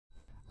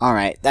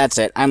Alright, that's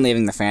it. I'm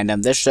leaving the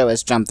fandom. This show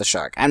has jumped the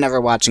shark. I'm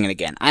never watching it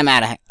again. I'm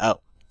outta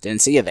Oh,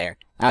 didn't see you there.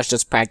 I was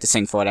just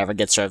practicing for whatever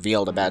gets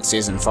revealed about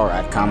Season 4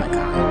 at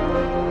Comic-Con.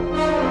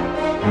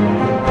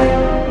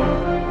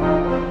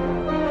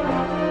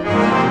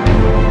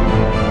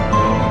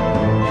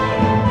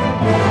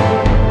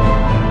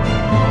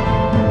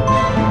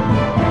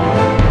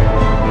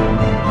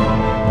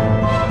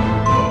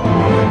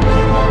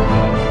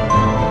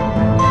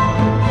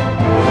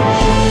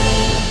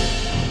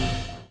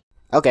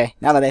 Okay,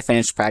 now that I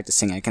finished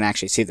practicing, I can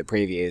actually see the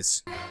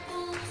previews.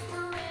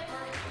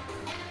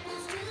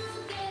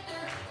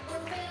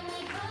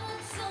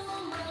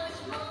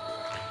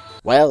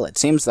 Well, it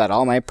seems that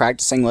all my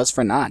practicing was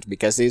for naught,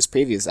 because these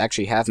previews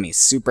actually have me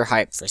super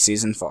hyped for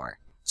Season 4.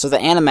 So the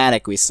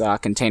animatic we saw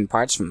contained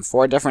parts from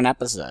 4 different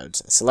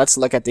episodes, so let's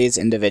look at these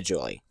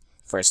individually.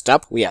 First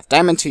up, we have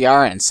Diamond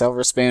Tiara and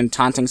Silver Spoon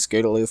taunting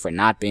Scootaloo for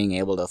not being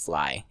able to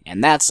fly,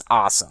 and that's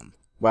awesome.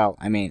 Well,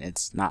 I mean,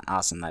 it's not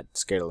awesome that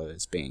Scootaloo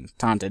is being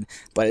taunted,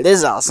 but it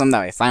is awesome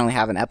that we finally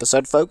have an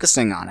episode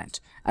focusing on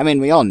it. I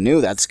mean, we all knew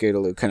that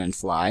Scootaloo couldn't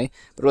fly,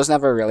 but it was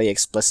never really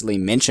explicitly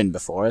mentioned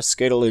before.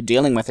 Scootaloo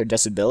dealing with her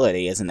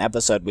disability is an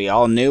episode we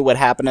all knew would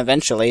happen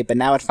eventually, but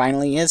now it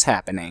finally is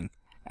happening.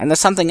 And there's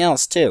something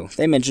else, too.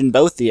 They mentioned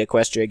both the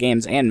Equestria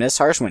Games and Miss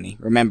Harshwinny.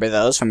 Remember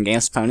those from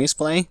Games Ponies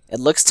Play? It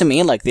looks to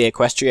me like the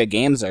Equestria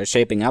Games are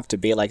shaping up to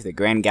be like the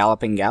Grand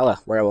Galloping Gala,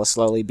 where it will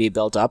slowly be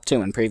built up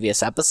to in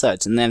previous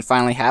episodes, and then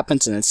finally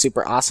happens and it's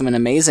super awesome and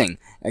amazing.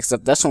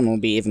 Except this one will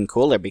be even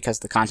cooler because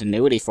the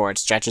continuity for it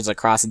stretches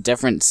across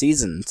different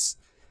seasons.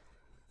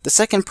 The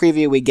second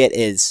preview we get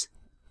is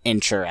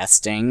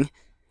interesting.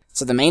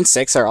 So the main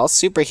 6 are all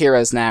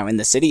superheroes now in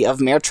the city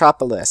of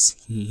Metropolis.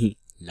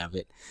 Love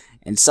it.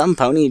 And some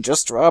pony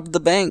just robbed the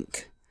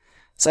bank.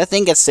 So I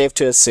think it's safe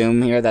to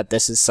assume here that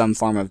this is some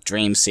form of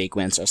dream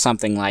sequence or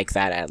something like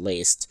that at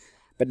least.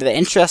 But the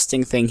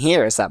interesting thing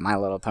here is that My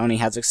Little Pony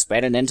has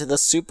expanded into the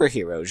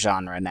superhero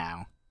genre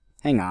now.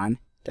 Hang on,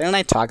 didn't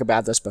I talk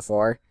about this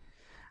before?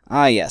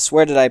 Ah yes,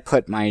 where did I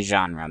put my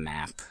genre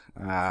map?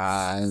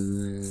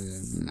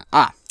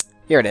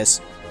 Here it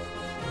is.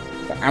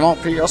 The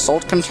MLP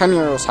assault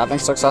continues. Having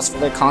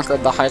successfully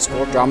conquered the high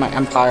school drama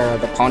empire,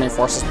 the pony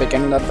forces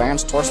begin to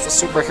advance towards the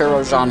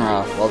superhero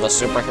genre. Will the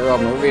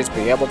superhero movies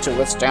be able to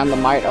withstand the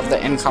might of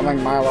the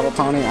incoming My Little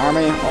Pony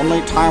army?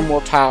 Only time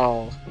will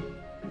tell.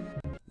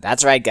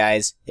 That's right,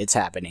 guys. It's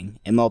happening.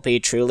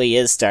 MLP truly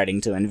is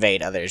starting to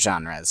invade other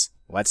genres.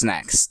 What's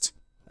next?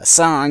 A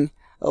song?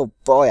 Oh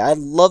boy, I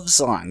love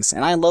songs,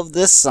 and I love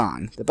this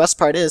song. The best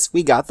part is,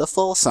 we got the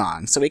full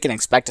song, so we can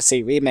expect to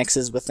see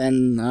remixes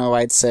within,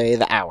 I'd say,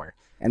 the hour.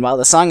 And while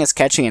the song is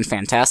catchy and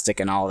fantastic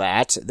and all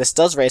that, this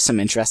does raise some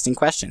interesting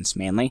questions.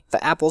 Mainly,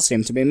 the apples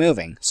seem to be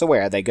moving, so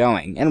where are they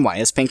going, and why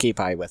is Pinkie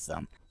Pie with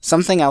them?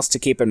 Something else to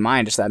keep in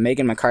mind is that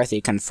Megan McCarthy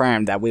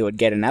confirmed that we would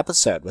get an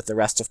episode with the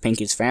rest of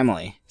Pinkie's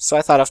family, so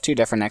I thought of 2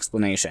 different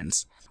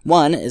explanations.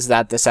 One is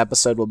that this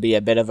episode will be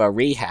a bit of a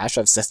rehash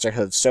of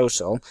Sisterhood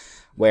Social,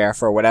 where,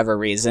 for whatever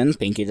reason,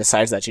 Pinkie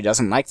decides that she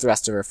doesn't like the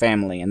rest of her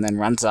family and then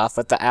runs off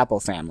with the Apple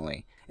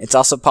family. It's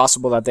also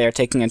possible that they are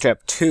taking a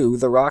trip to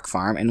the Rock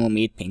Farm and will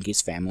meet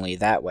Pinkie's family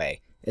that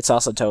way. It's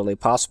also totally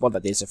possible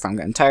that these are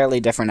from entirely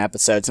different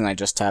episodes and I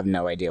just have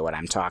no idea what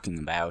I'm talking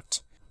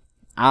about.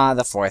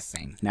 The 4th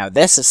thing. Now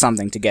this is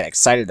something to get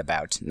excited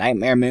about.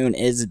 Nightmare Moon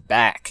is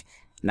back.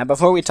 Now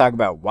before we talk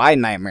about why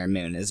Nightmare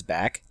Moon is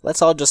back,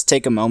 let's all just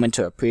take a moment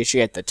to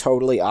appreciate the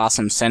totally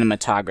awesome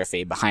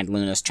cinematography behind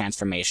Luna's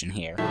transformation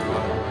here.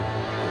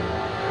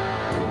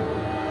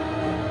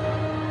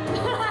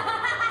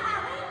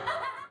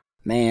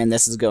 Man,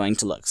 this is going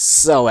to look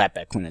so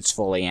epic when it's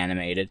fully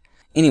animated.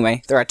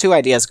 Anyway, there are 2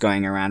 ideas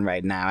going around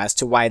right now as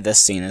to why this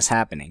scene is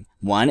happening.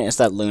 One is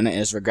that Luna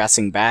is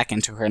regressing back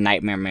into her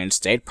Nightmare Moon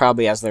state,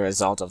 probably as the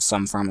result of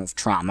some form of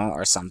trauma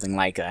or something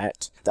like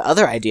that. The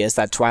other idea is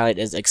that Twilight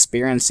is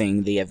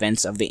experiencing the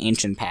events of the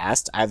ancient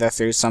past, either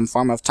through some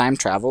form of time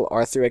travel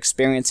or through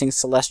experiencing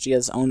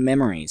Celestia's own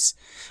memories.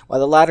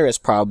 While the latter is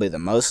probably the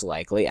most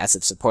likely, as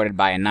it's supported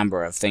by a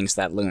number of things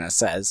that Luna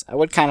says, I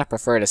would kinda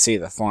prefer to see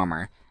the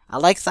former. I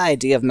like the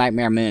idea of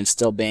Nightmare Moon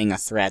still being a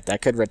threat that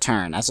could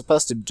return, as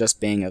opposed to just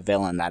being a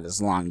villain that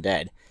is long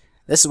dead.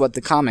 This is what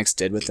the comics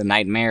did with the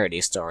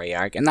Nightmarity story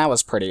arc, and that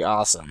was pretty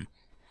awesome.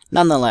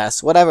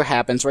 Nonetheless, whatever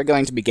happens, we're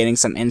going to be getting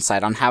some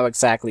insight on how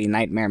exactly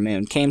Nightmare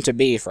Moon came to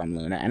be from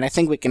Luna, and I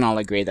think we can all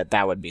agree that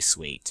that would be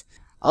sweet.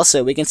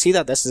 Also, we can see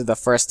that this is the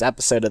first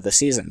episode of the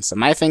season, so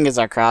my fingers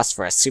are crossed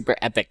for a super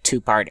epic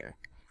 2-parter.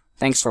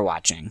 Thanks for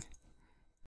watching.